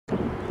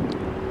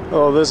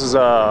Hello, this is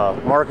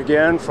Mark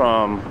again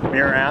from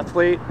Mirror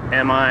Athlete,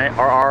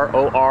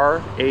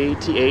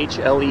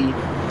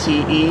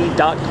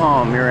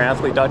 MIRRORATHLETE.com,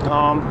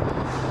 mirrorathlete.com.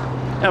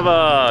 I have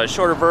a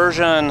shorter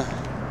version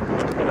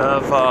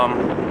of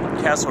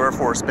Castle Air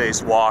Force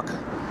Base walk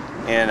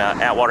in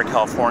Atwater,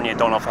 California.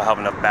 Don't know if I have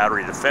enough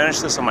battery to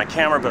finish this on my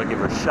camera, but I'll give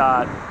it a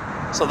shot.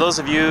 So those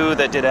of you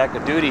that did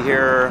active duty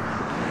here,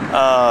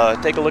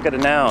 take a look at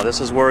it now.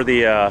 This is where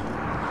the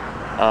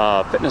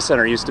fitness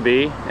center used to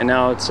be, and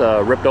now it's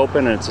ripped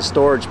open and it's a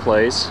storage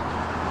place.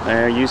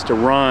 I used to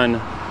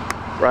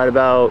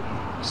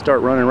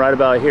start running right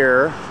about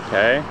here,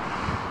 okay?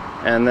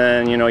 And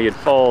then, you know, you'd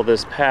follow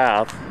this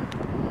path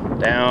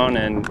down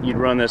and you'd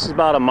run this. It's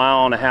about a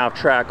 1.5 mile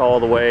track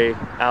all the way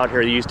out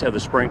here. They used to have the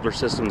sprinkler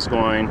systems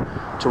going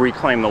to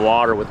reclaim the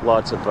water with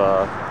lots of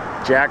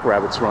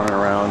jackrabbits running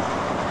around.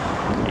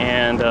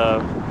 And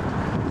of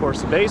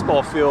course the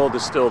baseball field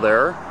is still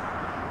there.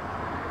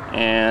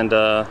 And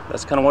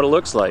that's kind of what it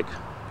looks like.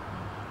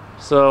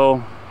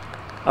 So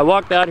I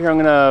walked out here. I'm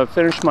gonna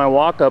finish my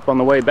walk up on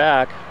the way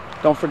back.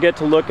 Don't forget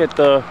to look at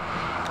the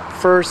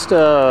first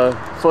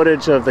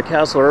footage of the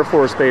Castle Air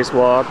Force Base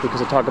walk,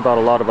 because I talk about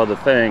a lot of other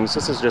things.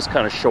 This is just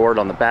kind of short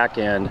on the back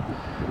end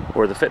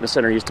where the fitness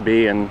center used to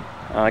be, and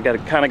I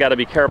kind of got to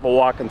be careful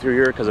walking through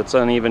here because it's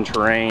uneven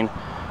terrain.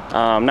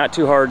 Not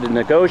too hard to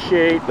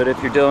negotiate, but if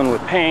you're dealing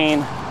with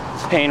pain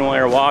while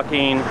you're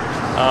walking,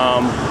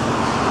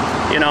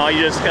 you know,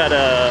 you just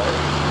gotta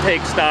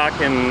take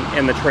stock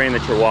in the terrain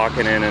that you're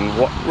walking in, and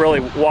really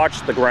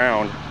watch the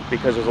ground,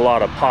 because there's a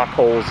lot of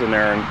potholes in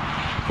there and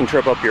can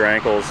trip up your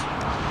ankles.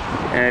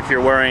 And if you're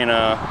wearing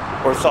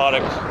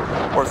orthotics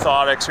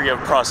or you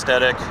have a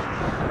prosthetic,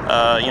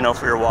 you know,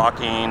 for your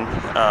walking,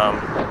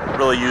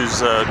 really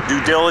use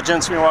due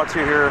diligence when you walk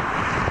through here.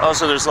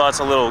 Also, there's lots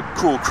of little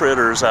cool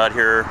critters out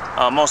here,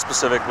 most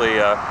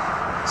specifically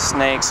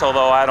snakes,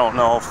 although I don't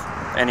know if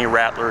any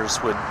rattlers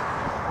would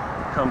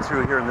come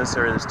through here in this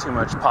area. There's too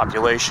much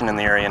population in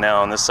the area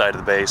now on this side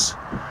of the base.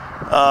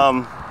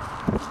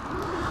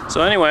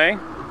 So anyway,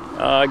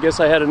 I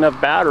guess I had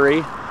enough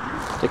battery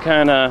to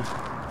kind of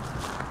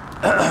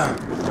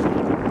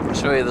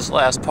show you this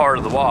last part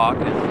of the walk.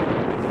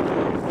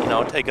 You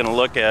know, taking a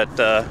look at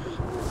the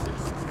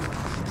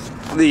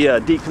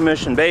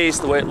decommissioned base,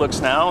 the way it looks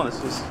now. This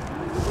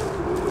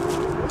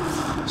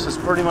is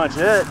pretty much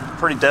it.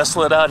 Pretty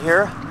desolate out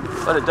here,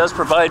 but it does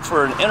provide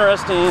for an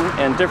interesting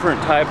and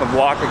different type of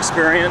walk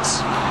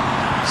experience.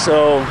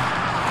 So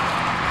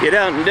get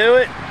out and do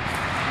it.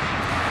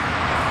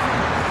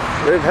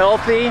 Live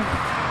healthy,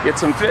 get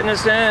some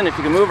fitness in. If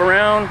you can move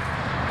around,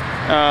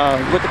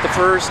 look at the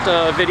first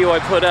video I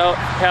put out,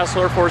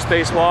 Castle Air Force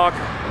Base walk,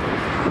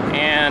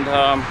 and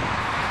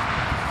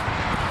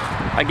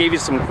I gave you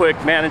some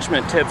quick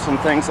management tips and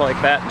things like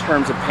that in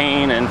terms of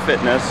pain and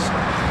fitness.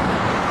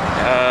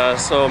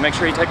 So make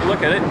sure you take a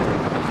look at it.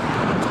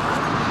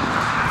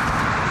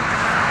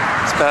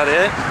 That's about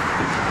it.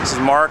 This is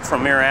Mark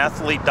from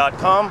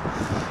mirrorathlete.com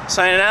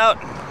signing out.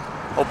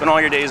 Hoping all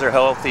your days are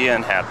healthy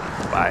and happy.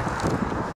 Bye.